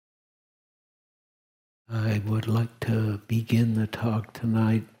I would like to begin the talk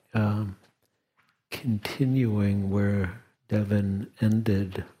tonight continuing where Devin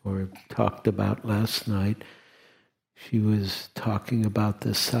ended or talked about last night. She was talking about the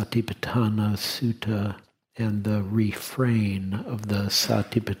Satipatthana Sutta and the refrain of the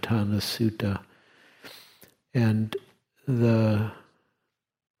Satipatthana Sutta. And the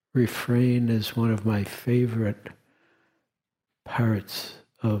refrain is one of my favorite parts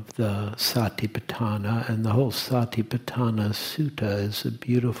of the Satipatthana, and the whole Satipatthana Sutta is a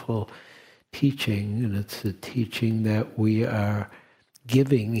beautiful teaching, and it's a teaching that we are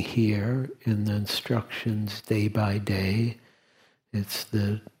giving here in the instructions day by day. It's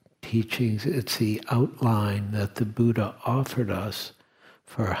the teachings, it's the outline that the Buddha offered us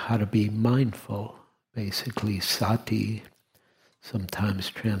for how to be mindful. Basically, sati, sometimes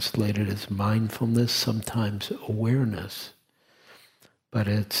translated as mindfulness, sometimes awareness. But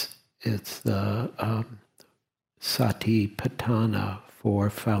it's the Satipatthana for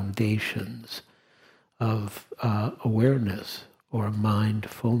foundations of awareness or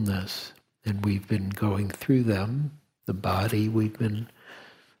mindfulness. And we've been going through them. The body, we've been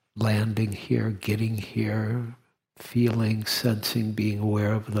landing here, getting here, feeling, sensing, being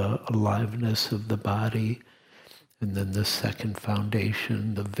aware of the aliveness of the body. And then the second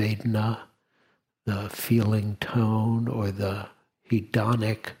foundation, the Vedana, the feeling tone or the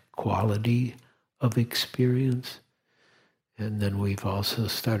hedonic quality of experience. And then we've also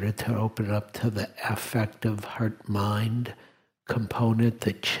started to open it up to the affective heart-mind component,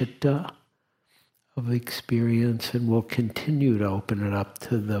 the chitta of experience, and we'll continue to open it up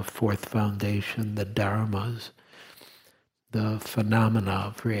to the fourth foundation, the dharmas, the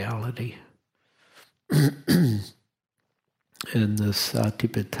phenomena of reality. And the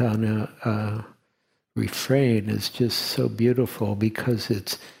Satipatthana refrain is just so beautiful because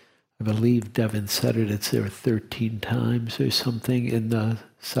it's, I believe Devin said it, it's there 13 times or something in the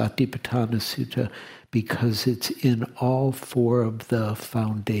Satipatthana Sutta because it's in all four of the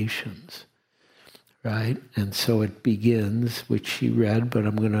foundations, right? And so it begins, which she read, but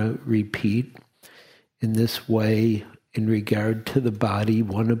I'm going to repeat. In this way, in regard to the body,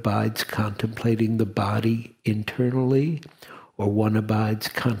 one abides contemplating the body internally, or one abides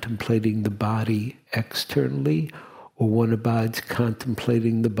contemplating the body externally, or one abides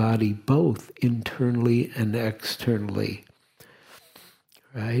contemplating the body both internally and externally,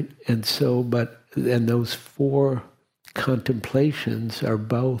 right? And so, and those four contemplations are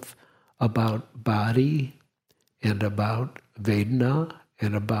both about body and about Vedana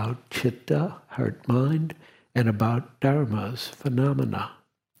and about chitta, heart-mind, and about dharmas, phenomena.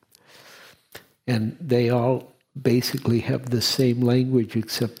 And they all basically have the same language,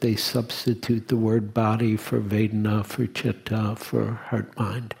 except they substitute the word body for Vedana, for chitta, for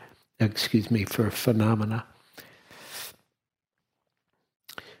heart-mind, for phenomena.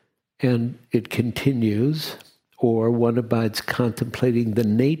 And it continues, or one abides contemplating the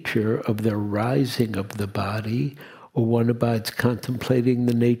nature of the rising of the body, or one abides contemplating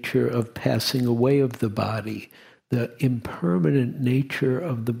the nature of passing away of the body. The impermanent nature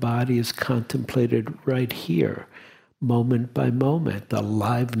of the body is contemplated right here, moment by moment. The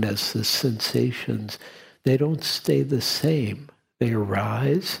aliveness, the sensations, they don't stay the same. They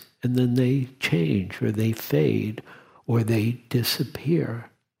arise and then they change or they fade or they disappear.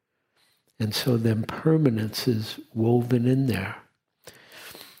 And so the impermanence is woven in there.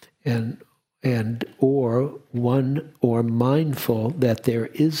 Or mindful that there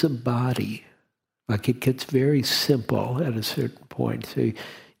is a body. Like it gets very simple at a certain point. So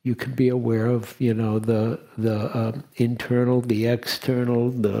you can be aware of, the internal, the external,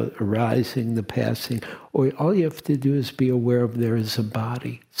 the arising, the passing. Or all you have to do is be aware of there is a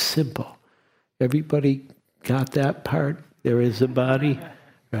body. Simple. Everybody got that part? There is a body,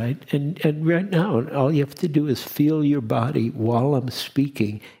 right? And right now, all you have to do is feel your body while I'm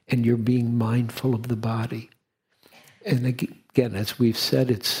speaking, and you're being mindful of the body. And again, as we've said,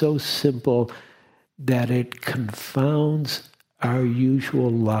 it's so simple that it confounds our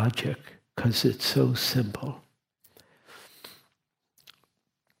usual logic because it's so simple.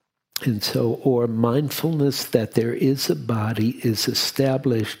 And so, or mindfulness that there is a body is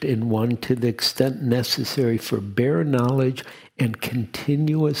established in one to the extent necessary for bare knowledge and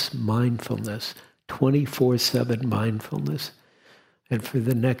continuous mindfulness, 24/7 mindfulness. And for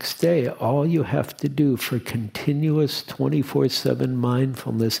the next day, all you have to do for continuous 24/7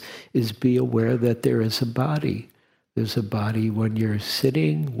 mindfulness is be aware that there is a body. There's a body when you're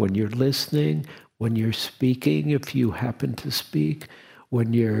sitting, when you're listening, when you're speaking, if you happen to speak,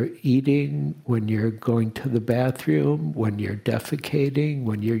 when you're eating, when you're going to the bathroom, when you're defecating,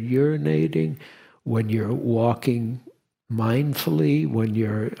 when you're urinating, when you're walking mindfully, when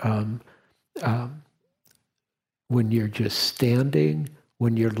you're just standing,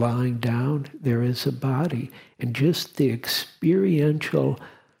 when you're lying down, there is a body. And just the experiential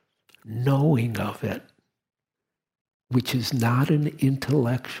knowing of it, which is not an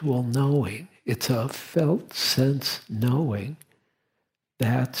intellectual knowing, it's a felt sense knowing,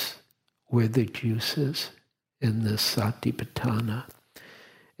 that's where the juice is in this Satipatthana.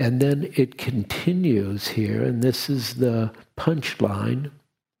 And then it continues here, and this is the punchline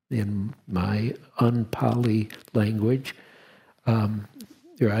in my un-Pali language,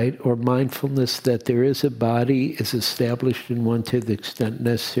 right? Or mindfulness that there is a body is established in one to the extent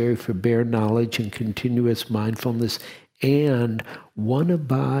necessary for bare knowledge and continuous mindfulness, and one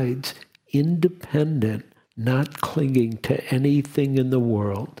abides independent, not clinging to anything in the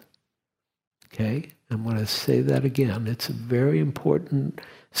world. Okay? I'm going to say that again. It's a very important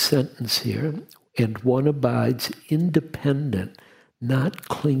sentence here. And one abides independent, not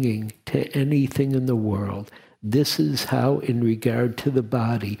clinging to anything in the world. This is how, in regard to the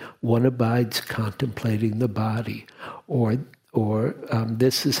body, one abides contemplating the body. Or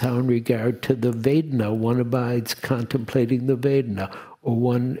this is how, in regard to the Vedana, one abides contemplating the Vedana.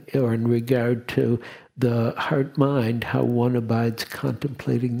 Or in regard to the heart-mind, how one abides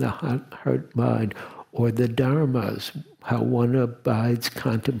contemplating the heart-mind. Or the dharmas, how one abides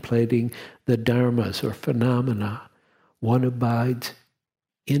contemplating the dharmas or phenomena. One abides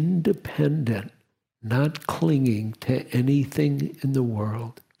independent, not clinging to anything in the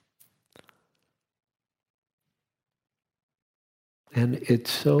world. And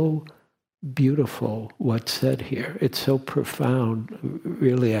it's so beautiful what's said here. It's so profound.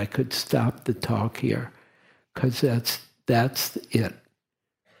 Really, I could stop the talk here, because that's it.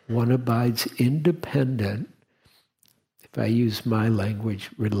 One abides independent, if I use my language,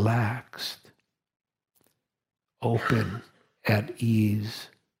 relaxed, open, at ease,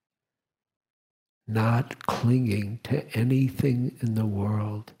 not clinging to anything in the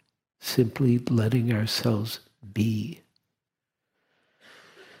world, simply letting ourselves be.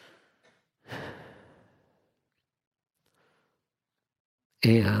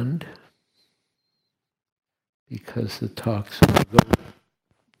 And because the talk's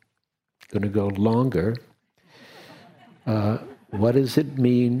going to go longer, what does it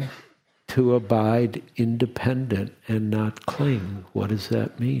mean to abide independent and not cling? What does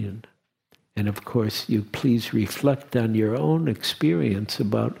that mean? And of course, you please reflect on your own experience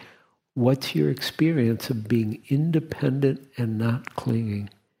about what's your experience of being independent and not clinging.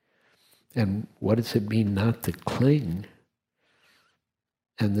 And what does it mean not to cling?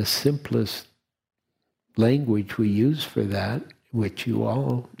 And the simplest language we use for that, which you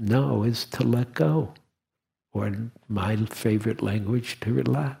all know, is to let go. Or in my favorite language, to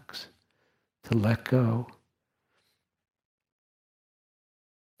relax, to let go.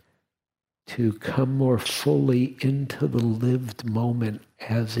 To come more fully into the lived moment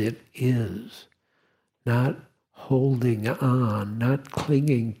as it is, not holding on, not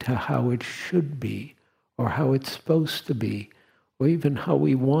clinging to how it should be, or how it's supposed to be, or even how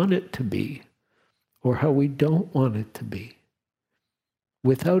we want it to be, or how we don't want it to be,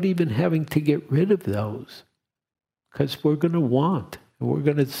 without even having to get rid of those, because we're going to want, and we're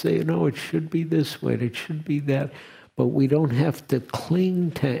going to say, no, it should be this way, it should be that. But we don't have to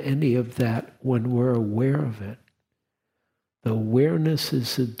cling to any of that when we're aware of it. The awareness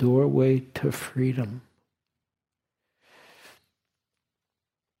is the doorway to freedom.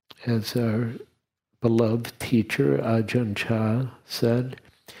 As our beloved teacher, Ajahn Chah, said,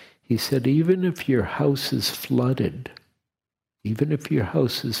 he said, even if your house is flooded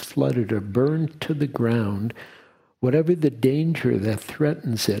or burned to the ground, whatever the danger that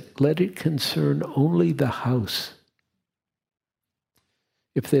threatens it, let it concern only the house.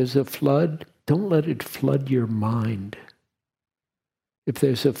 If there's a flood, don't let it flood your mind. If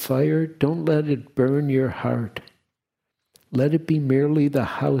there's a fire, don't let it burn your heart. Let it be merely the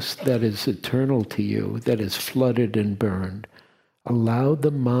house that is eternal to you, that is flooded and burned. Allow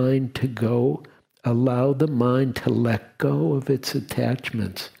the mind to go. Allow the mind to let go of its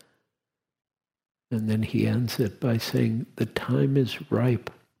attachments. And then he ends it by saying, the time is ripe.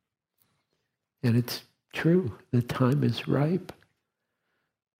 And it's true, the time is ripe.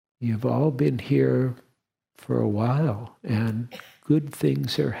 You've all been here for a while, and good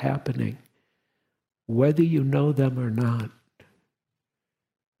things are happening, whether you know them or not.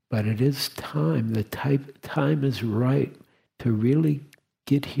 But it is time, the time is right to really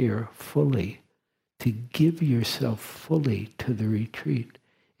get here fully, to give yourself fully to the retreat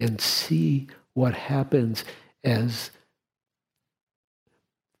and see what happens as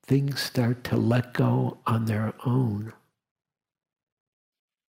things start to let go on their own.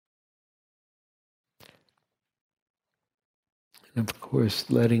 And of course,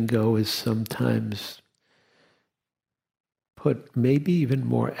 letting go is sometimes put maybe even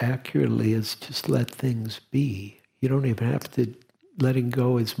more accurately as just let things be. You don't even have to, letting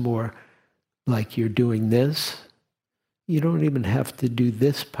go is more like you're doing this. You don't even have to do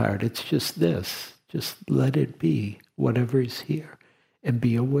this part. It's just this. Just let it be, whatever's here, and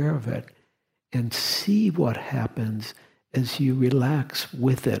be aware of it. And see what happens as you relax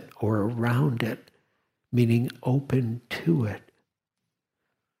with it or around it, meaning open to it.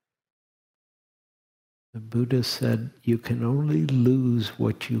 The Buddha said, you can only lose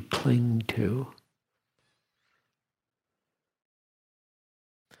what you cling to.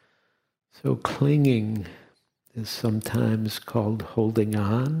 So clinging is sometimes called holding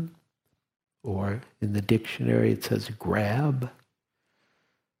on, or in the dictionary it says grab,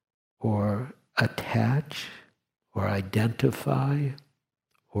 or attach, or identify,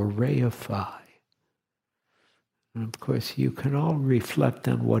 or reify. And of course you can all reflect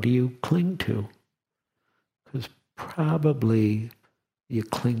on what do you cling to, because probably you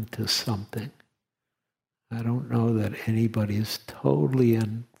cling to something. I don't know that anybody is totally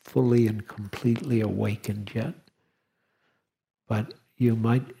and fully and completely awakened yet. But you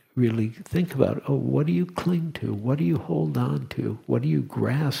might really think about, what do you cling to? What do you hold on to? What do you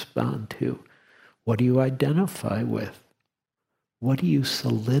grasp onto? What do you identify with? What do you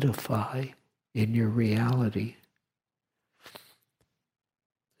solidify in your reality?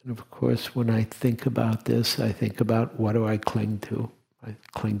 And of course, when I think about this, I think about what do I cling to? I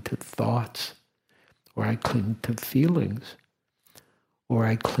cling to thoughts, or I cling to feelings, or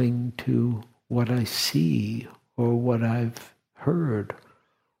I cling to what I see, or what I've heard,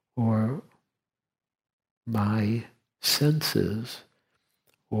 or my senses,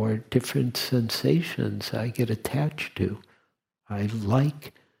 or different sensations I get attached to. I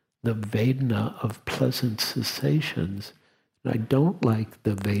like the Vedana of pleasant sensations, and I don't like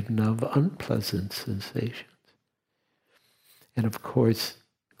the Vedana of unpleasant sensations. And of course,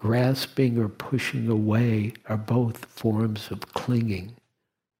 grasping or pushing away are both forms of clinging.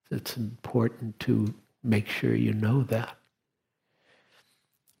 It's important to make sure you know that.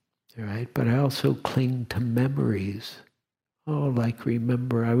 All right? But I also cling to memories. Like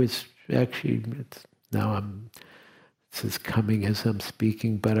remember, I was actually, this is coming as I'm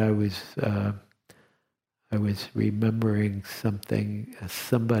speaking, but I was remembering something,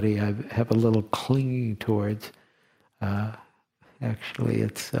 somebody I have a little clinging towards. Actually,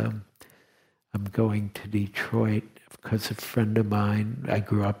 it's, I'm going to Detroit because a friend of mine, I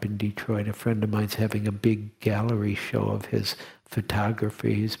grew up in Detroit, a friend of mine's having a big gallery show of his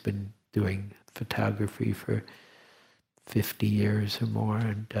photography. He's been doing photography for 50 years or more,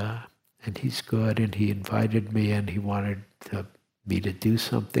 and he's good, and he invited me, and he wanted me to do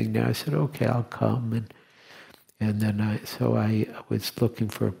something there. I said, okay, I'll come, and then I was looking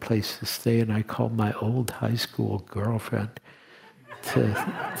for a place to stay, and I called my old high school girlfriend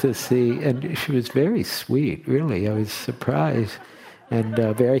to see, and she was very sweet, really. I was surprised, and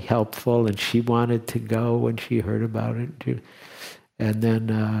very helpful, and she wanted to go when she heard about it, and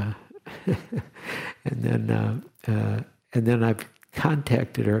then I've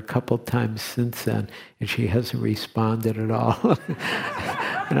contacted her a couple times since then, and she hasn't responded at all.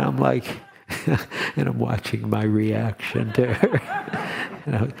 And I'm like, and I'm watching my reaction to her.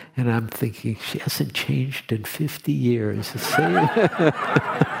 And I'm thinking, she hasn't changed in 50 years.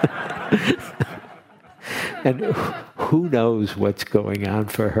 And who knows what's going on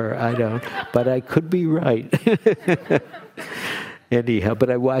for her? I don't. But I could be right. Anyhow, but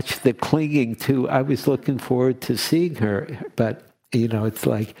I watched the clinging too. I was looking forward to seeing her, but it's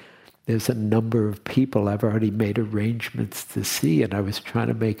like there's a number of people I've already made arrangements to see, and I was trying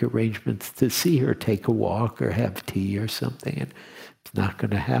to make arrangements to see her, take a walk or have tea or something, and it's not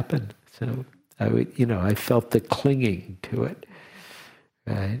going to happen. So I felt the clinging to it,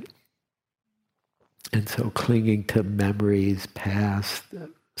 right? And so clinging to memories, past,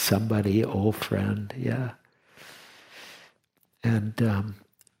 somebody, old friend, yeah. And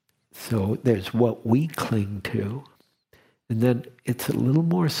so there's what we cling to, and then it's a little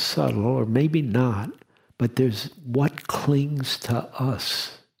more subtle, or maybe not, but there's what clings to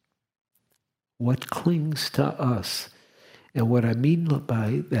us. What clings to us. And what I mean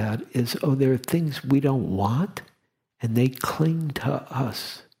by that is, there are things we don't want, and they cling to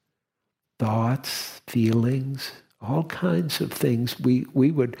us. Thoughts, feelings, all kinds of things we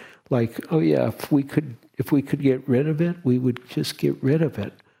would like, if we could get rid of it, we would just get rid of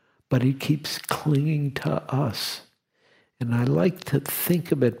it. But it keeps clinging to us. And I like to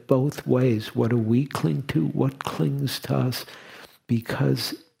think of it both ways. What do we cling to? What clings to us?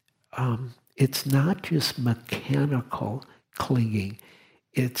 Because it's not just mechanical clinging.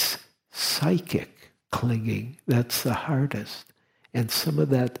 It's psychic clinging. That's the hardest. And some of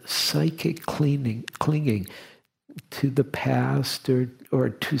that psychic clinging to the past or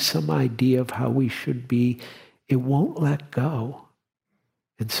to some idea of how we should be, it won't let go.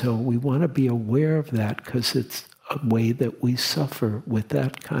 And so we want to be aware of that because it's a way that we suffer with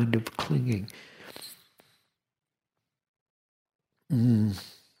that kind of clinging. The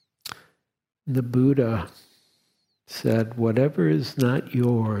Buddha said, whatever is not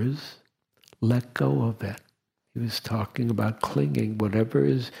yours, let go of it. He was talking about clinging. Whatever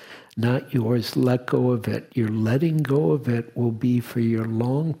is not yours, let go of it. Your letting go of it will be for your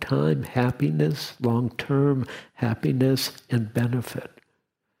long-time happiness, long-term happiness and benefit.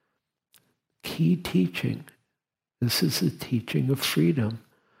 Key teaching. This is the teaching of freedom.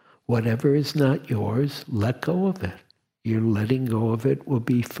 Whatever is not yours, let go of it. Your letting go of it will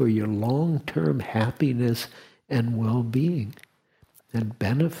be for your long-term happiness and well-being and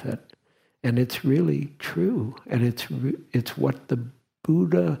benefit. And it's really true. And it's what the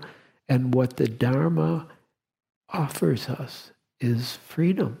Buddha and what the Dharma offers us is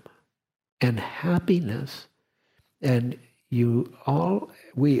freedom and happiness. And we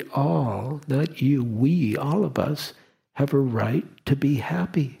all, not you, we, all of us, have a right to be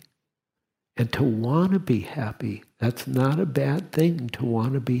happy and to want to be happy. That's not a bad thing to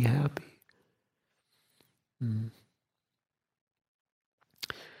want to be happy. And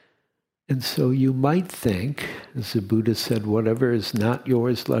so you might think, as the Buddha said, whatever is not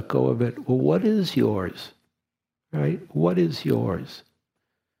yours, let go of it. Well, what is yours? Right? What is yours?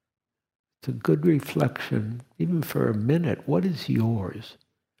 It's a good reflection, even for a minute. What is yours?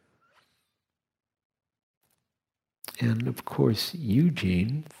 And of course,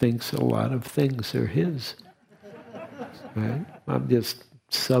 Eugene thinks a lot of things are his. Right? I'm just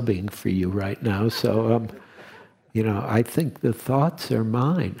subbing for you right now, so I think the thoughts are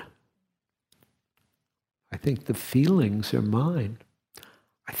mine. I think the feelings are mine.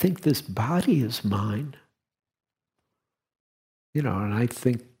 I think this body is mine. And I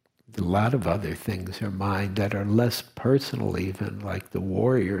think a lot of other things are mine that are less personal even, like the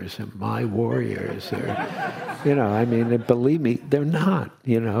warriors and my warriors. Or, believe me, they're not,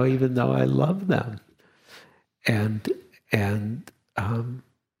 even though I love them. And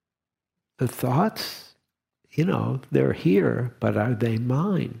the thoughts, they're here, but are they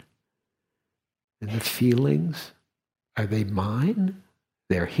mine? And the feelings, are they mine?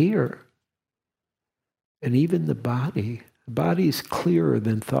 They're here. And even the body's clearer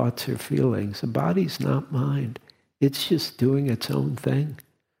than thoughts or feelings. The body's not mine. It's just doing its own thing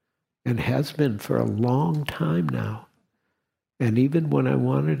and has been for a long time now. And even when I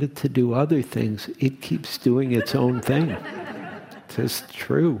wanted it to do other things, it keeps doing its own thing. It's just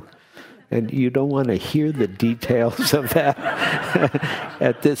true. And you don't want to hear the details of that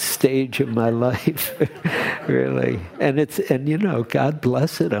at this stage of my life, really. And God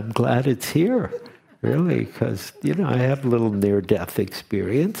bless it. I'm glad it's here, really, because, I have a little near-death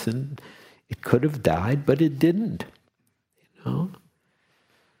experience, and it could have died, but it didn't,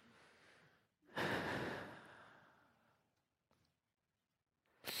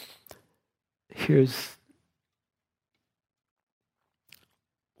 Here's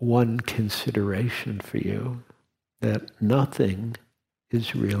one consideration for you, that nothing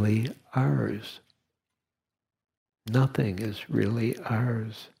is really ours. Nothing is really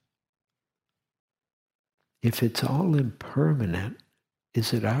ours. If it's all impermanent,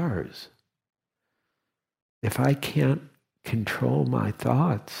 is it ours? If I can't control my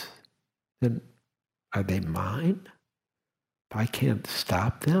thoughts, then are they mine? If I can't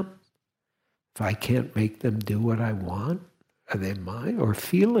stop them, if I can't make them do what I want, are they mine? Or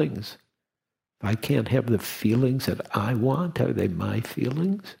feelings? If I can't have the feelings that I want, are they my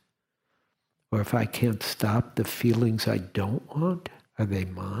feelings? Or if I can't stop the feelings I don't want, are they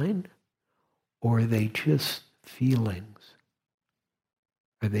mine? Or are they just feelings?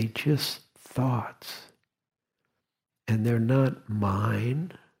 Are they just thoughts? And they're not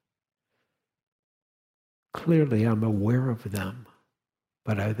mine. Clearly, I'm aware of them,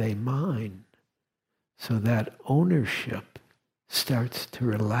 but are they mine? So that ownership starts to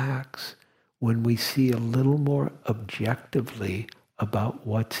relax when we see a little more objectively about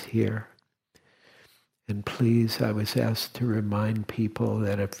what's here. And please, I was asked to remind people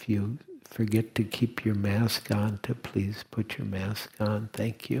that if you forget to keep your mask on, to please put your mask on.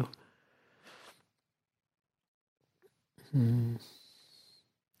 Thank you. And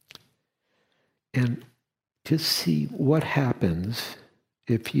just see what happens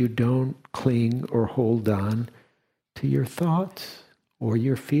if you don't cling or hold on to your thoughts or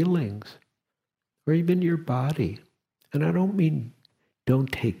your feelings or even your body. And I don't mean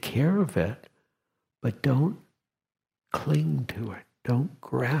don't take care of it, but don't cling to it. Don't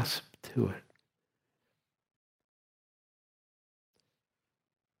grasp to it.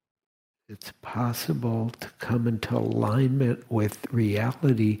 It's possible to come into alignment with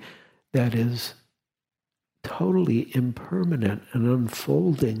reality that is totally impermanent and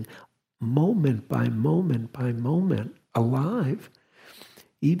unfolding moment by moment by moment, alive.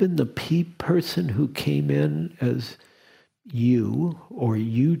 Even the person who came in as you or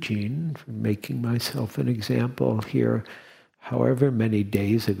Eugene, making myself an example here, however many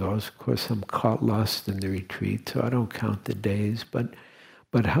days ago, of course I'm caught lost in the retreat, so I don't count the days, but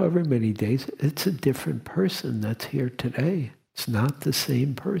however many days, it's a different person that's here today. It's not the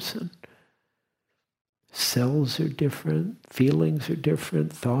same person. Cells are different, feelings are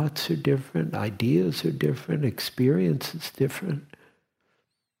different, thoughts are different, ideas are different, experience is different.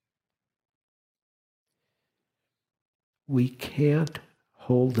 We can't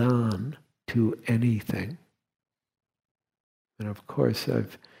hold on to anything. And of course,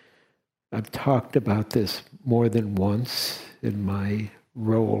 I've talked about this more than once in my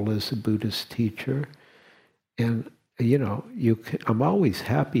role as a Buddhist teacher. And, I'm always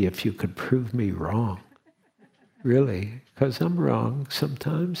happy if you could prove me wrong. Really, because I'm wrong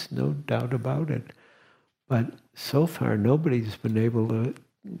sometimes, no doubt about it. But so far, nobody's been able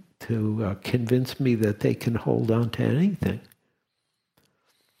to convince me that they can hold on to anything.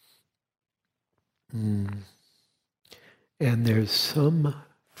 And there's some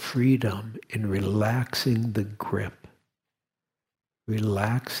freedom in relaxing the grip,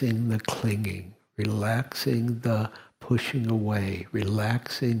 relaxing the clinging, relaxing the pushing away,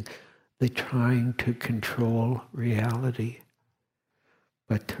 relaxing the trying to control reality,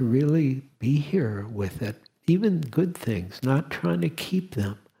 but to really be here with it, even good things, not trying to keep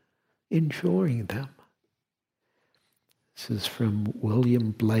them, enjoying them. This is from William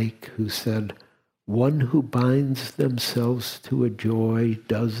Blake, who said, "One who binds themselves to a joy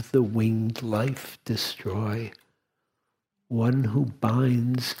does the winged life destroy. One who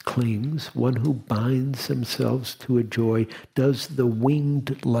clings, one who binds themselves to a joy does the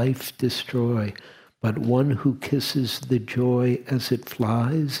winged life destroy. But one who kisses the joy as it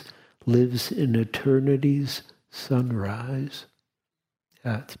flies lives in eternity's sunrise."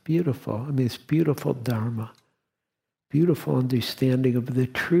 Yeah, it's beautiful. I mean, it's beautiful Dharma. Beautiful understanding of the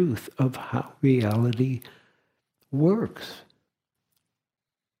truth of how reality works.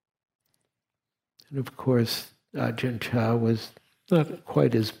 And of course, Ajahn Chah was not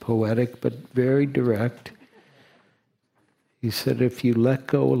quite as poetic, but very direct. He said, if you let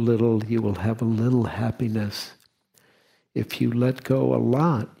go a little, you will have a little happiness. If you let go a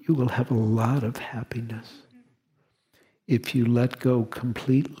lot, you will have a lot of happiness. If you let go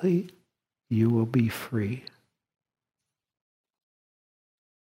completely, you will be free.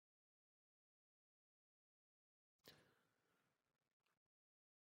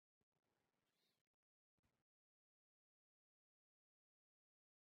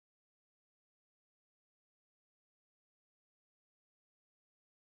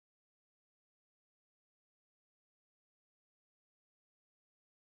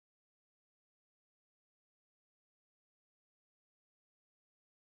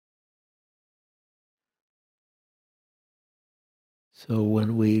 So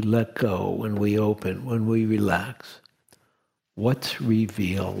when we let go, when we open, when we relax, what's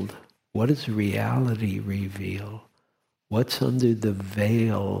revealed? What does reality reveal? What's under the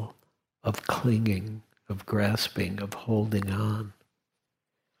veil of clinging, of grasping, of holding on?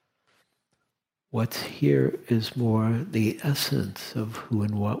 What's here is more the essence of who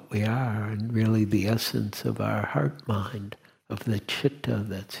and what we are, and really the essence of our heart-mind, of the citta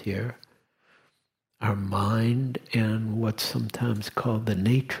that's here. Our mind and what's sometimes called the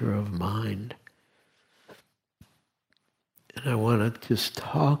nature of mind. And I want to just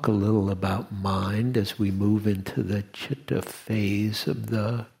talk a little about mind as we move into the citta phase of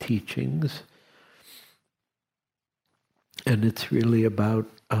the teachings. And it's really about,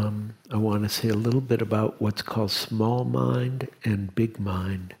 I want to say a little bit about what's called small mind and big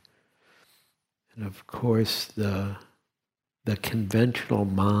mind. And of course, the conventional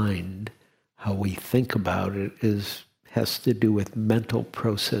mind, how we think about it, has to do with mental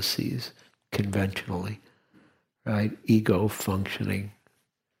processes conventionally, right? Ego functioning.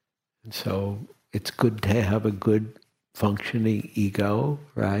 And so it's good to have a good functioning ego,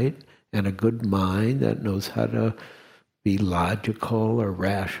 right? And a good mind that knows how to be logical or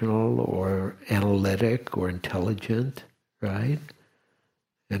rational or analytic or intelligent, right?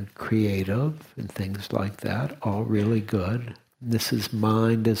 And creative and things like that, all really good. This is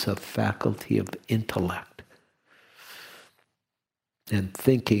mind as a faculty of intellect. And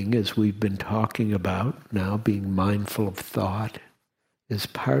thinking, as we've been talking about now, being mindful of thought, is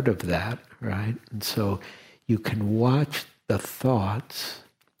part of that, right? And so you can watch the thoughts,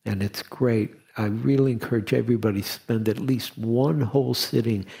 and it's great. I really encourage everybody to spend at least one whole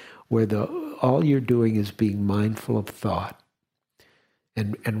sitting where all you're doing is being mindful of thought.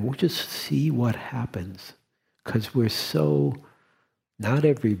 And we'll just see what happens. Because we're so, not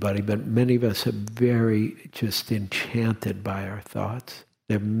everybody, but many of us are very just enchanted by our thoughts.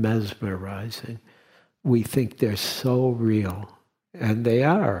 They're mesmerizing. We think they're so real. And they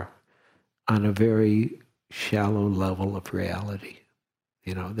are on a very shallow level of reality.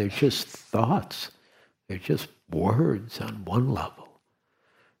 You know, they're just thoughts. They're just words on one level.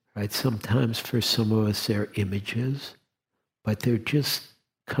 Right? Sometimes for some of us they're images, but they're just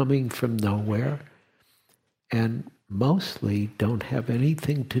coming from nowhere and mostly don't have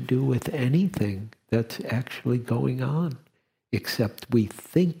anything to do with anything that's actually going on, except we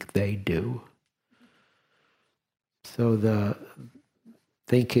think they do. So the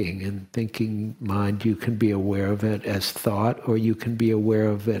thinking mind, you can be aware of it as thought, or you can be aware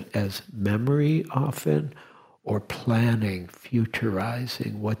of it as memory often, or planning,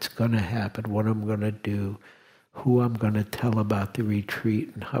 futurizing what's going to happen, what I'm going to do, who I'm going to tell about the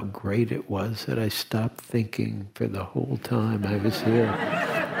retreat, and how great it was that I stopped thinking for the whole time I was here.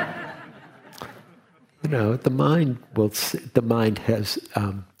 You know, the mind has,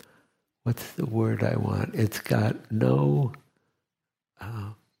 what's the word I want? It's got no,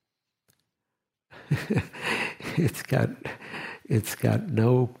 it's got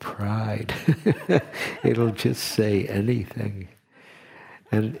no pride. It'll just say anything.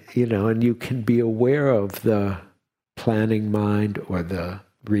 And, you know, and you can be aware of the planning mind or the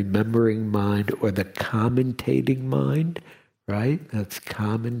remembering mind or the commentating mind, right? That's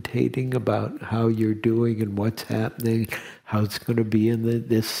commentating about how you're doing and what's happening, how it's going to be in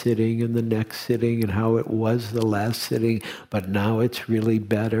this sitting and the next sitting, and how it was the last sitting, but now it's really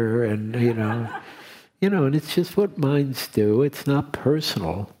better, and, you know, and it's just what minds do. It's not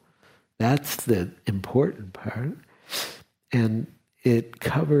personal. That's the important part. And it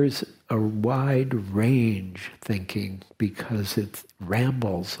covers a wide range thinking because it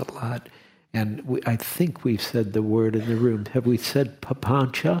rambles a lot. And I think we've said the word in the room. Have we said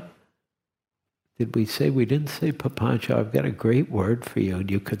papancha? Did we say? We didn't say papancha. I've got a great word for you,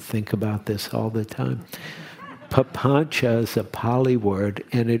 and you could think about this all the time. Papancha is a Pali word,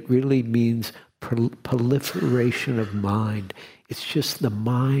 and it really means proliferation of mind. It's just the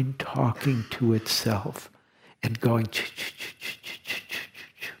mind talking to itself and going,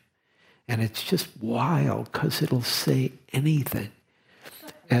 and it's just wild because it'll say anything.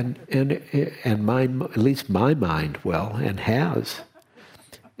 And mine, at least my mind will and has.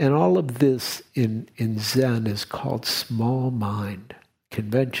 And all of this in Zen is called small mind,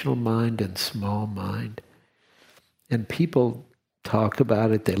 conventional mind and small mind. And people talk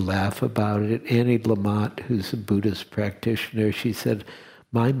about it, they laugh about it. Annie Lamott, who's a Buddhist practitioner, she said,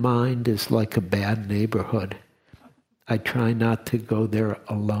 "My mind is like a bad neighborhood. I try not to go there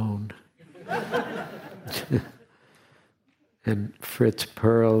alone." And Fritz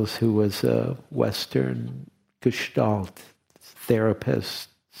Perls, who was a Western Gestalt therapist,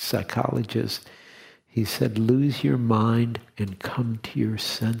 psychologist, he said, "Lose your mind and come to your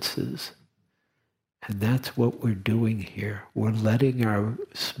senses." And that's what we're doing here. We're letting our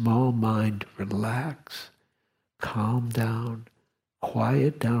small mind relax, calm down,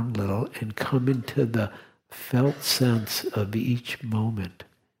 quiet down a little, and come into the felt sense of each moment.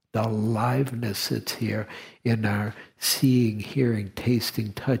 The aliveness that's here in our seeing, hearing,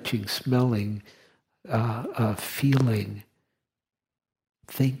 tasting, touching, smelling, feeling,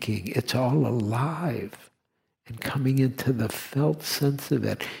 thinking. It's all alive and coming into the felt sense of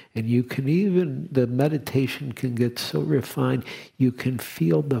it. And you can even, the meditation can get so refined, you can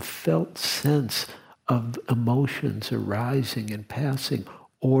feel the felt sense of emotions arising and passing,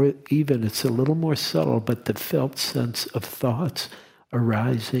 or even, it's a little more subtle, but the felt sense of thoughts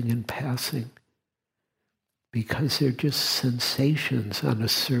arising and passing, because they're just sensations on a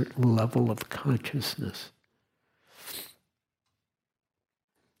certain level of consciousness.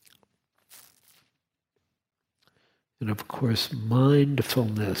 And of course,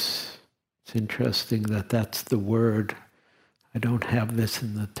 mindfulness. It's interesting that that's the word. I don't have this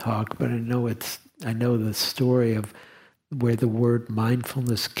in the talk, but I know the story of where the word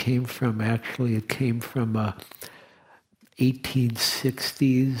mindfulness came from. Actually, it came from a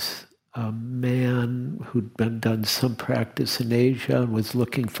 1860s, a man who'd done some practice in Asia and was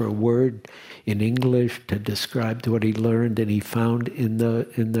looking for a word in English to describe what he learned, and he found in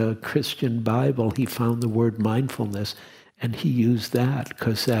the Christian Bible, he found the word mindfulness, and he used that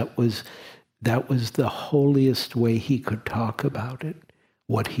because that was the holiest way he could talk about it,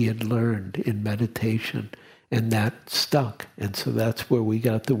 what he had learned in meditation, and that stuck. And so that's where we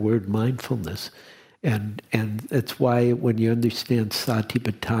got the word mindfulness. And that's why when you understand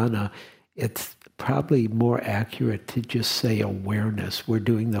Satipatthana, it's probably more accurate to just say awareness. We're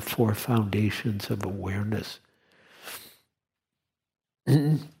doing the 4 foundations of awareness.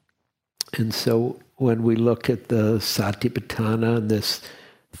 And so when we look at the Satipatthana and this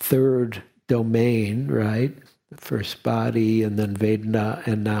third domain, right? The first body and then Vedana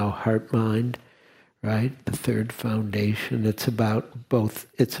and now heart-mind, right? The third foundation, it's about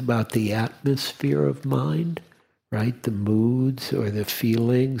the atmosphere of mind, right? The moods or the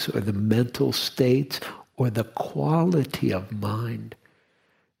feelings or the mental states or the quality of mind,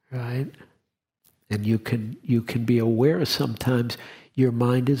 right? And you can be aware sometimes your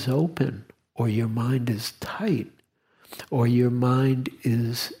mind is open or your mind is tight or your mind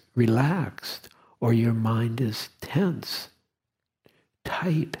is relaxed or your mind is tense,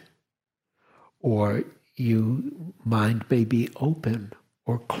 tight. Or your mind may be open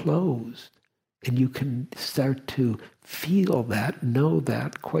or closed, and you can start to feel that, know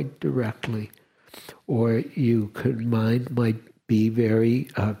that quite directly. Or mind might be very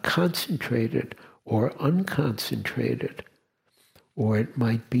concentrated or unconcentrated, or it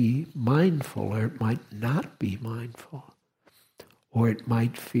might be mindful, or it might not be mindful, or it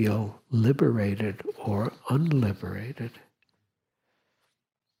might feel liberated or unliberated.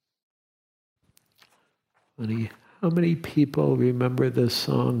 How many people remember the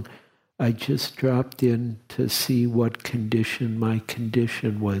song, I just dropped in to see what condition my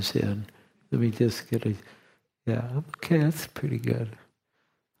condition was in? Let me just get yeah, okay, that's pretty good.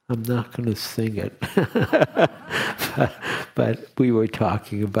 I'm not going to sing it. but we were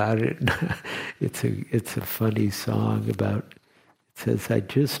talking about it. It's a funny song about, it says,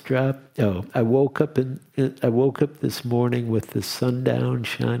 I woke up this morning with the sun down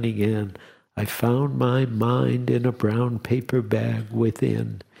shining in. I found my mind in a brown paper bag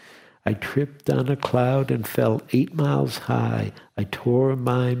within. I tripped on a cloud and fell 8 miles high. I tore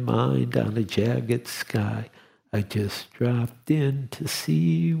my mind on a jagged sky. I just dropped in to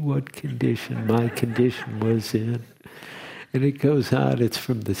see what condition my condition was in. And it goes on. It's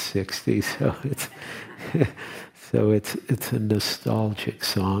from the 60s, so it's a nostalgic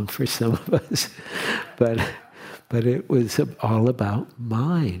song for some of us, but it was all about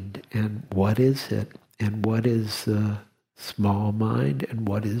mind and what is it, and what is small mind, and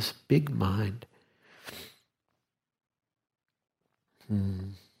what is big mind.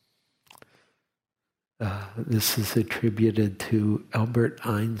 This is attributed to Albert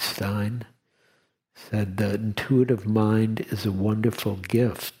Einstein. Said the intuitive mind is a wonderful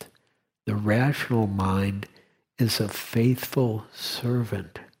gift. The rational mind is a faithful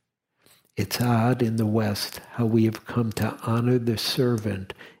servant. It's odd in the West how we have come to honor the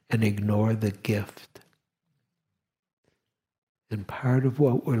servant and ignore the gift. And part of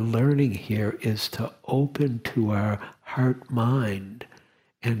what we're learning here is to open to our heart-mind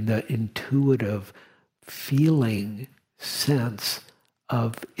and the intuitive feeling sense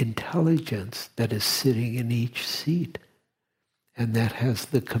of intelligence that is sitting in each seat, and that has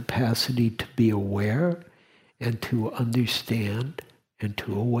the capacity to be aware and to understand and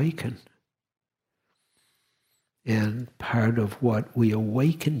to awaken. And part of what we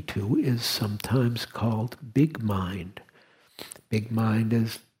awaken to is sometimes called big mind. Big mind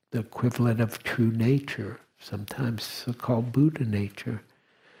is the equivalent of true nature, sometimes called Buddha nature.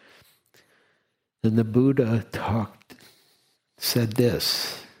 And the Buddha said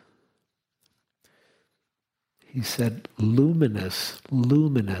this. He said, luminous,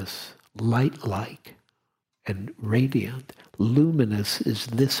 light-like, and radiant. Luminous is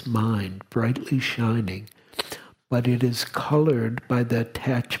this mind, brightly shining, but it is colored by the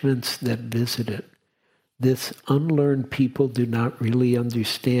attachments that visit it. This unlearned people do not really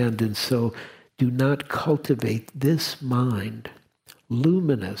understand, and so do not cultivate this mind.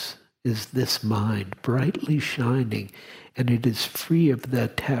 Luminous is this mind, brightly shining, and it is free of the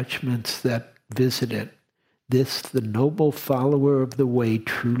attachments that visit it. This, the noble follower of the way,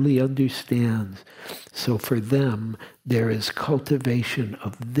 truly understands. So for them, there is cultivation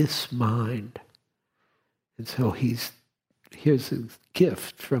of this mind. And so here's a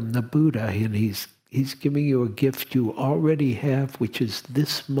gift from the Buddha, and he's giving you a gift you already have, which is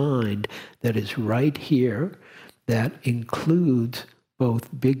this mind that is right here, that includes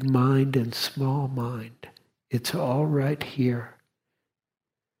both big mind and small mind. It's all right here.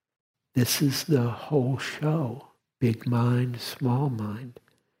 This is the whole show. Big mind, small mind.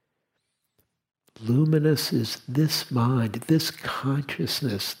 Luminous is this mind, this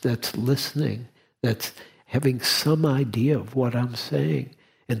consciousness that's listening, that's having some idea of what I'm saying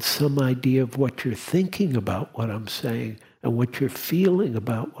and some idea of what you're thinking about what I'm saying and what you're feeling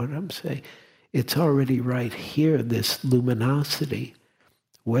about what I'm saying. It's already right here, this luminosity.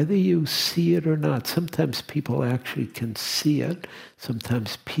 Whether you see it or not, sometimes people actually can see it,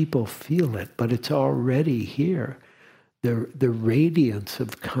 sometimes people feel it, but it's already here. The radiance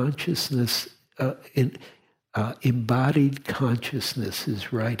of consciousness, embodied consciousness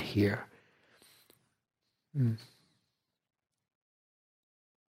is right here. And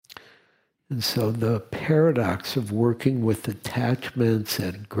so the paradox of working with attachments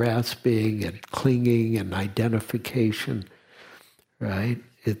and grasping and clinging and identification, right?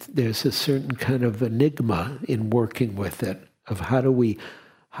 There's a certain kind of enigma in working with it, of how do we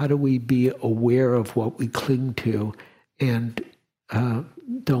be aware of what we cling to and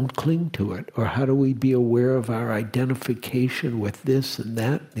don't cling to it? Or how do we be aware of our identification with this and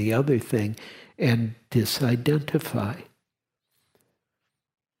that and the other thing and disidentify?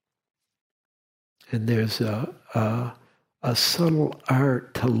 And there's a subtle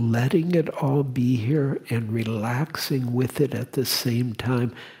art to letting it all be here and relaxing with it at the same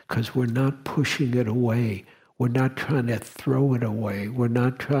time, because we're not pushing it away. We're not trying to throw it away. We're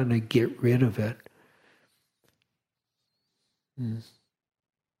not trying to get rid of it. And,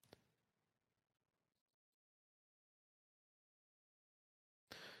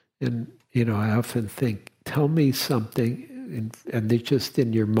 I often think, tell me something, and it's just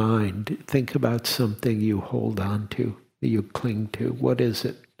in your mind, think about something you hold on to, that you cling to. What is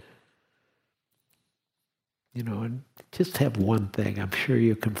it? And just have one thing. I'm sure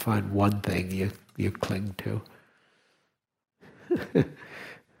you can find one thing you cling to.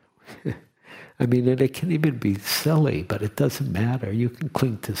 I mean, and it can even be silly, but it doesn't matter. You can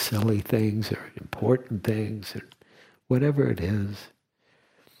cling to silly things or important things or whatever it is.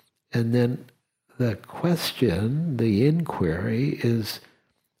 And then the question, the inquiry is,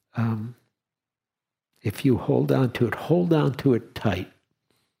 if you hold on to it tight.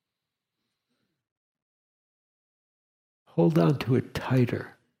 Hold on to it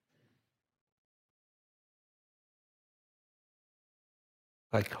tighter.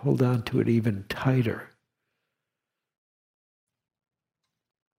 Like hold on to it even tighter.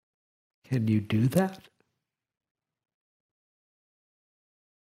 Can you do that?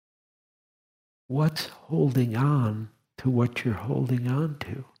 What's holding on to what you're holding on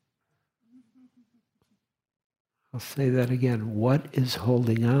to? I'll say that again. What is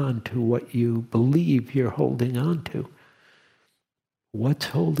holding on to what you believe you're holding on to? What's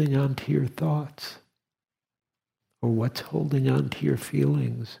holding on to your thoughts? Or what's holding on to your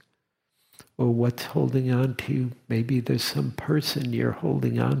feelings? Or what's holding on to, maybe there's some person you're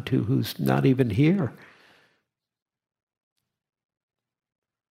holding on to who's not even here.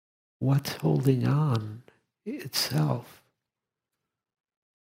 What's holding on itself?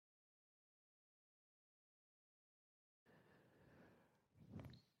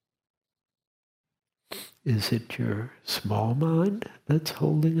 Is it your small mind that's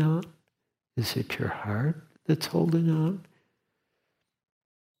holding on? Is it your heart that's holding on?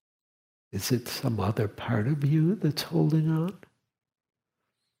 Is it some other part of you that's holding on?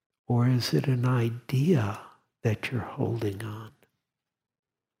 Or is it an idea that you're holding on?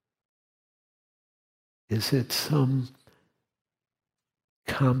 Is it some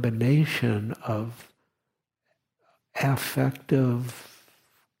combination of affective,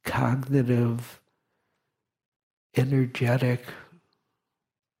 cognitive, energetic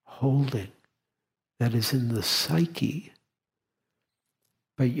holding that is in the psyche,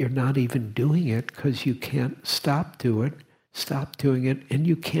 but you're not even doing it because you can't stop doing it, and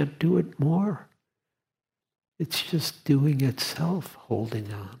you can't do it more. It's just doing itself,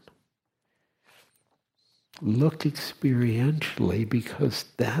 holding on. Look experientially, because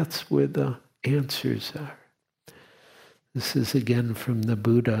that's where the answers are. This is again from the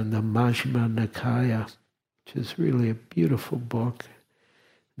Buddha in the Majjhima Nikaya, which is really a beautiful book.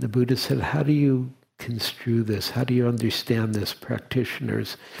 The Buddha said, how do you construe this? How do you understand this,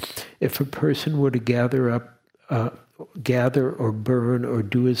 practitioners? If a person were to gather or burn or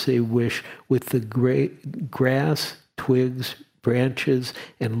do as they wish with the grass, twigs, branches,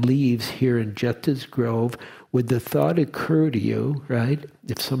 and leaves here in Jeta's Grove, would the thought occur to you, right?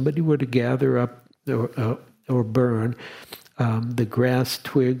 If somebody were to gather up or burn the grass,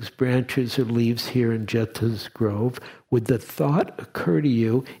 twigs, branches, or leaves here in Jeta's grove, would the thought occur to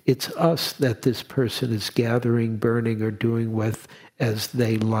you, it's us that this person is gathering, burning, or doing with as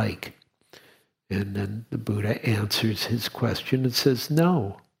they like? And then the Buddha answers his question and says,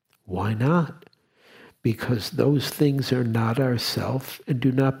 no. Why not? Because those things are not ourself and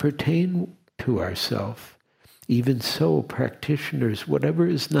do not pertain to ourself. Even so, practitioners, whatever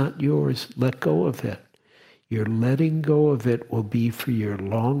is not yours, let go of it. Your letting go of it will be for your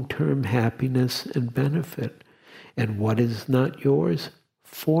long-term happiness and benefit. And what is not yours?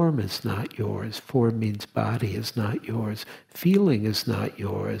 Form is not yours. Form means body is not yours. Feeling is not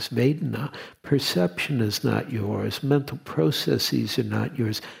yours. Vedana. Perception is not yours. Mental processes are not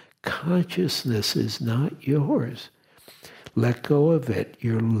yours. Consciousness is not yours. Let go of it.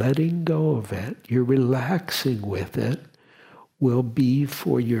 You're letting go of it. You're relaxing with it. Will be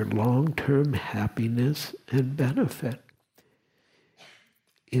for your long-term happiness and benefit.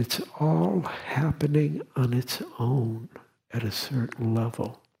 It's all happening on its own at a certain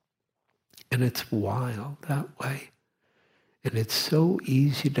level. And it's wild that way. And it's so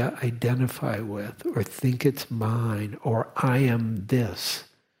easy to identify with or think it's mine or I am this,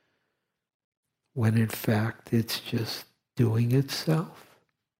 when in fact it's just doing itself.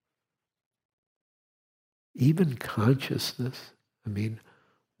 Even consciousness, I mean,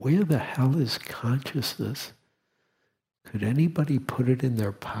 where the hell is consciousness? Could anybody put it in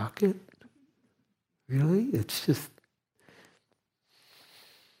their pocket? Really? It's just...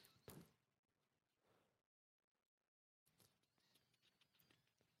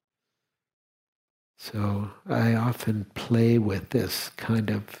 So I often play with this kind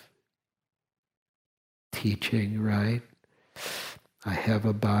of teaching, right? I have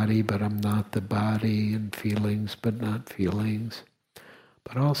a body, but I'm not the body, and feelings, but not feelings.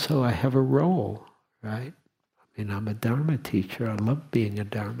 But also I have a role, right? I mean, I'm a Dharma teacher. I love being a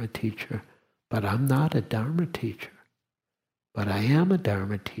Dharma teacher, but I'm not a Dharma teacher. But I am a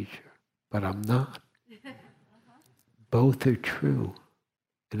Dharma teacher, but I'm not. Both are true,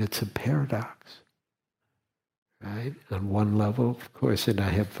 and it's a paradox, right? On one level, of course, and I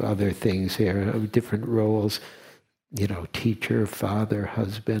have other things here, different roles, teacher, father,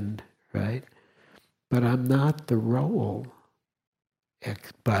 husband, right? But I'm not the role.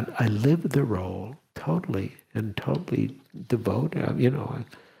 But I live the role totally and totally devoted. I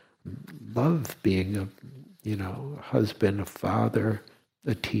love being a husband, a father,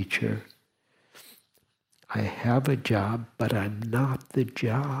 a teacher. I have a job, but I'm not the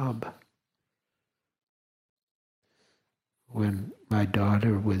job. When my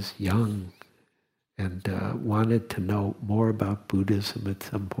daughter was young and wanted to know more about Buddhism at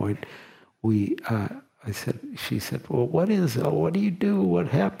some point, she said, well, what do you do? What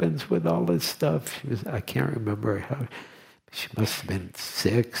happens with all this stuff? I can't remember how, she must have been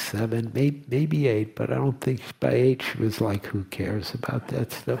 6, 7, maybe 8, but I don't think by 8 she was like, who cares about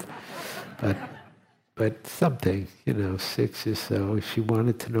that stuff? But something, 6 or so, she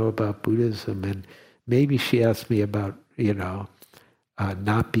wanted to know about Buddhism, and maybe she asked me about,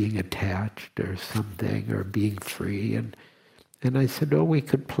 not being attached or something, or being free, and I said, oh, we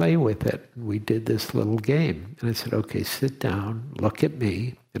could play with it. And we did this little game. And I said, okay, sit down, look at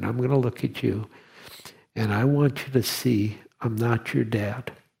me, and I'm going to look at you. And I want you to see I'm not your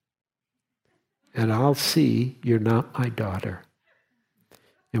dad. And I'll see you're not my daughter.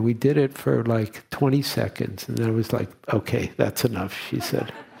 And we did it for like 20 seconds. And then I was like, okay, that's enough, she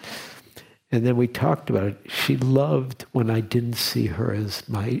said. And then we talked about it. She loved when I didn't see her as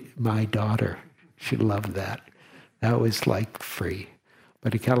my daughter. She loved that. That was like free.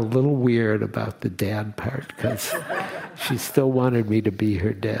 But it got a little weird about the dad part because she still wanted me to be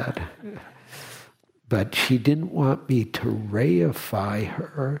her dad. But she didn't want me to reify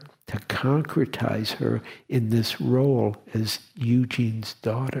her, to concretize her in this role as Eugene's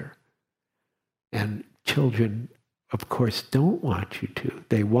daughter. And children, of course, don't want you to.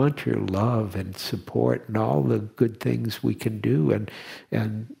 They want your love and support and all the good things we can do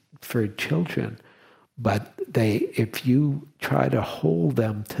and for children. But if you try to hold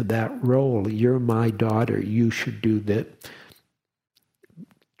them to that role, you're my daughter, you should do that.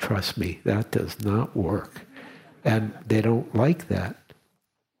 Trust me, that does not work. And they don't like that.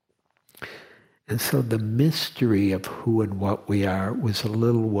 And so the mystery of who and what we are was a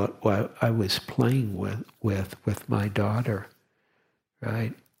little what I was playing with my daughter,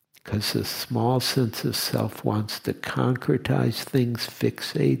 right? Because the small sense of self wants to concretize things,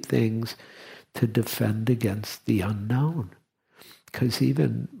 fixate things, to defend against the unknown. Because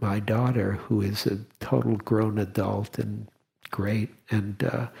even my daughter, who is a total grown adult and great, and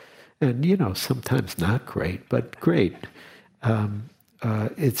sometimes not great, but great,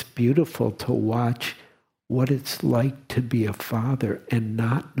 It's beautiful to watch what it's like to be a father and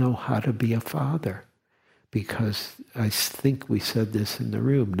not know how to be a father. Because I think we said this in the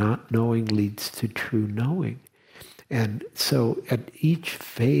room, not knowing leads to true knowing. And so at each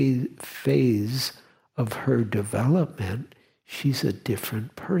phase of her development, she's a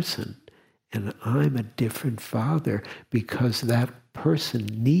different person. And I'm a different father because that person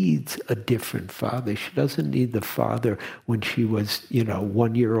needs a different father. She doesn't need the father when she was,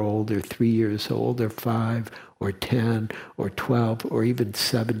 1 year old or 3 years old or 5 or 10 or 12 or even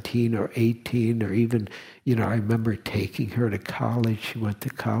 17 or 18 or even, I remember taking her to college. She went to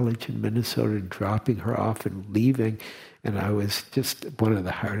college in Minnesota and dropping her off and leaving. And I was just one of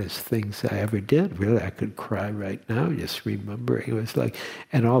the hardest things I ever did. Really, I could cry right now just remembering. It was like,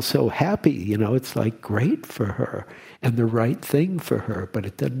 and also happy, it's like great for her and the right thing for her. But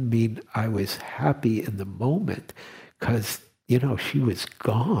it doesn't mean I was happy in the moment because, she was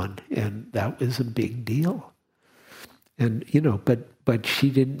gone and that was a big deal. And, but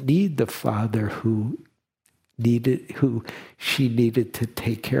she didn't need the father who she needed to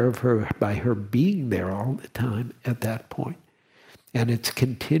take care of her by her being there all the time at that point. And it's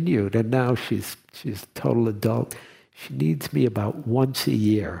continued. And now she's a total adult. She needs me about once a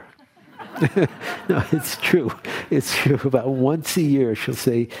year. No, it's true. It's true. About once a year she'll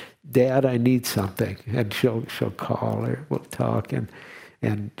say, Dad, I need something. And she'll call or we'll talk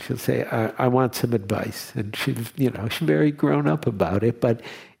and she'll say, I want some advice. And she's very grown up about it, but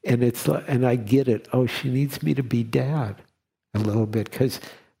and I get it. Oh, she needs me to be Dad a little bit because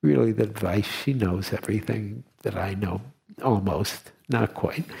really the advice, she knows everything that I know, almost, not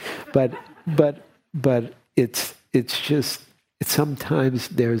quite. But it's just, sometimes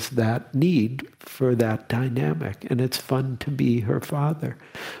there's that need for that dynamic and it's fun to be her father.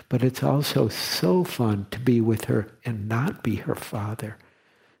 But it's also so fun to be with her and not be her father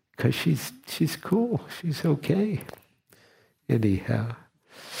because she's cool. She's okay. Anyhow.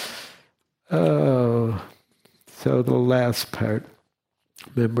 Oh, so the last part.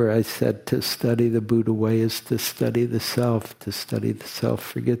 Remember I said to study the Buddha way is to study the self, forget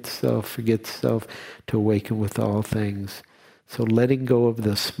self, to awaken with all things. So letting go of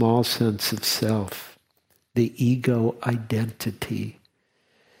the small sense of self, the ego identity,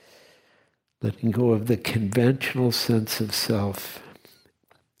 letting go of the conventional sense of self,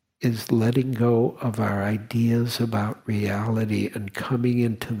 is letting go of our ideas about reality and coming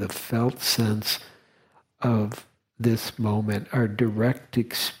into the felt sense of this moment, our direct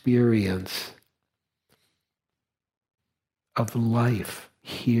experience of life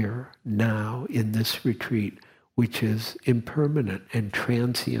here, now, in this retreat, which is impermanent and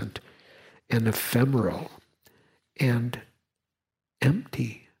transient and ephemeral and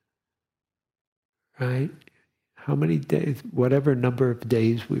empty, right? How many days, whatever number of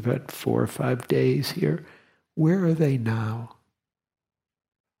days, we've had 4 or 5 days here. Where are they now?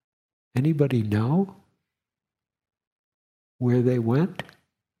 Anybody know where they went?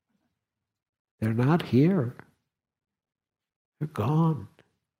 They're not here. They're gone.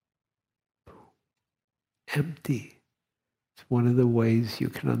 Empty. It's one of the ways you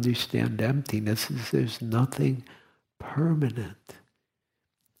can understand emptiness is there's nothing permanent.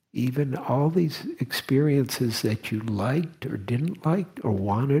 Even all these experiences that you liked or didn't like or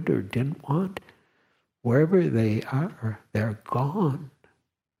wanted or didn't want, wherever they are, they're gone.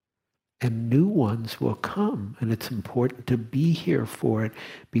 And new ones will come. And it's important to be here for it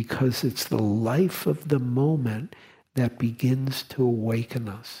because it's the life of the moment that begins to awaken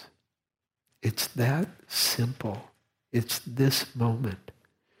us. It's that simple. It's this moment.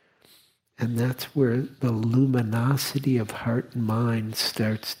 And that's where the luminosity of heart and mind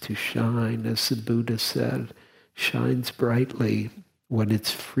starts to shine, as the Buddha said, shines brightly when it's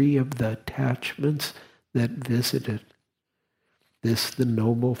free of the attachments that visit it. This the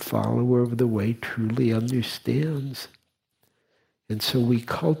noble follower of the way truly understands. And so we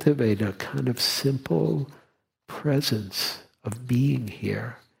cultivate a kind of simple presence of being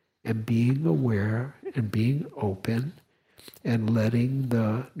here and being aware and being open and letting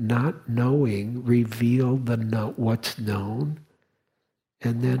the not knowing reveal the what's known,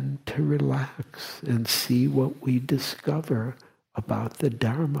 and then to relax and see what we discover about the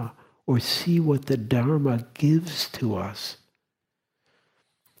Dharma, or see what the Dharma gives to us.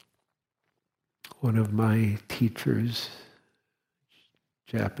 One of my teachers,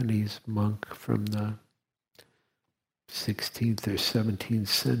 Japanese monk from the 16th or 17th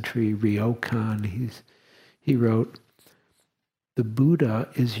century, Ryokan, he wrote, "The Buddha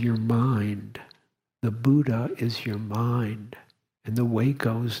is your mind. The Buddha is your mind. And the way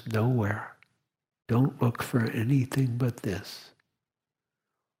goes nowhere. Don't look for anything but this.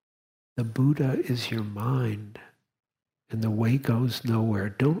 The Buddha is your mind, and the way goes nowhere.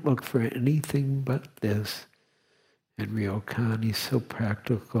 Don't look for anything but this. And Ryokan, he's so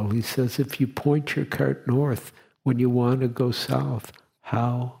practical. He says, if you point your cart north when you want to go south,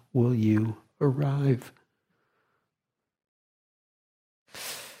 how will you arrive?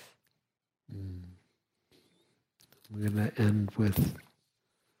 I'm going to end with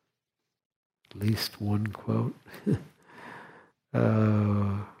at least one quote.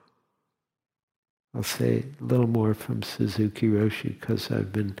 I'll say a little more from Suzuki Roshi because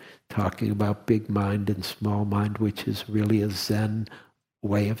I've been talking about big mind and small mind, which is really a Zen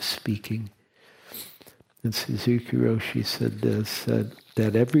way of speaking. And Suzuki Roshi said this,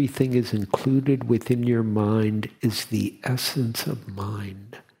 that everything is included within your mind is the essence of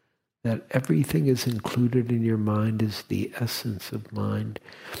mind. That everything is included in your mind is the essence of mind.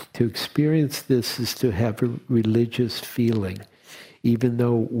 To experience this is to have a religious feeling. Even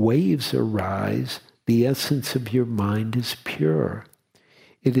though waves arise, the essence of your mind is pure.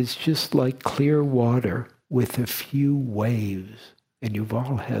 It is just like clear water with a few waves. And you've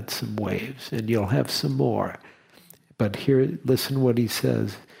all had some waves, and you'll have some more. But here, listen what he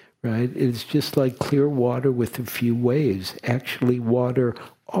says, right? It's just like clear water with a few waves. Actually, water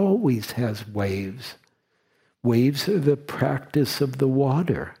always has waves. Waves are the practice of the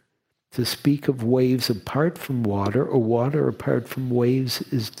water. To speak of waves apart from water or water apart from waves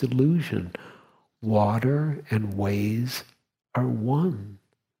is delusion. Water and waves are one.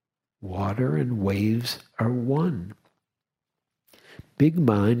 Water and waves are one. Big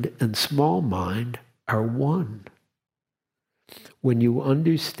mind and small mind are one. When you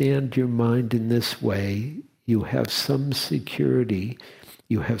understand your mind in this way, you have some security.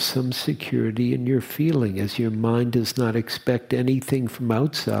 You have some security in your feeling. As your mind does not expect anything from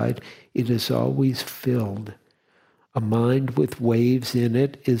outside, it is always filled. A mind with waves in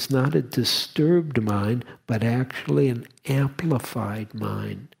it is not a disturbed mind, but actually an amplified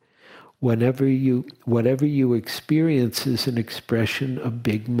mind. Whatever you experience is an expression of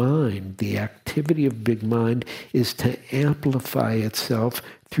big mind. The activity of big mind is to amplify itself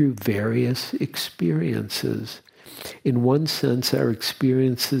through various experiences. In one sense, our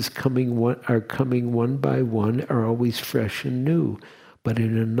experiences are coming one by one, are always fresh and new. But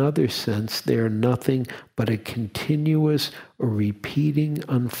in another sense, they are nothing but a continuous or repeating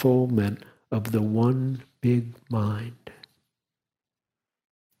unfoldment of the one big mind.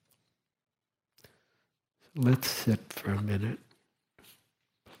 Let's sit for a minute,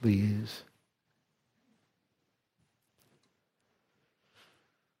 please.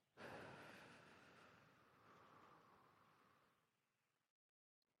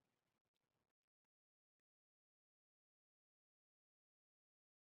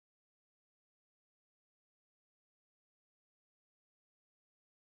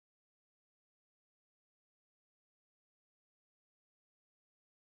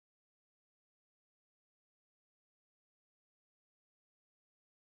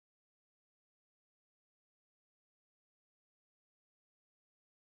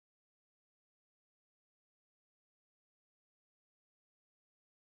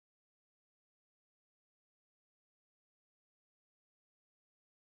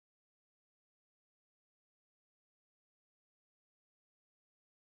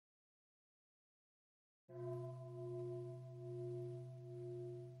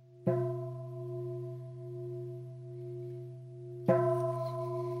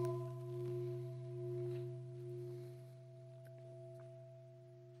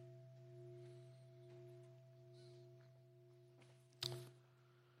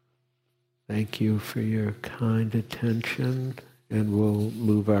 Thank you for your kind attention, and we'll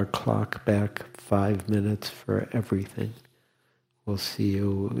move our clock back 5 minutes for everything. We'll see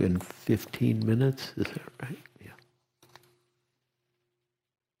you in 15 minutes, is that right? Yeah.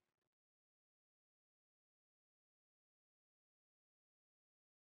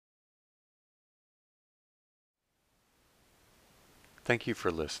 Thank you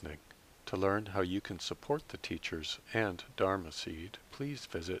for listening. To learn how you can support the teachers and Dharma Seed, please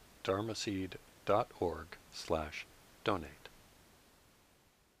visit dharmaseed.org/donate.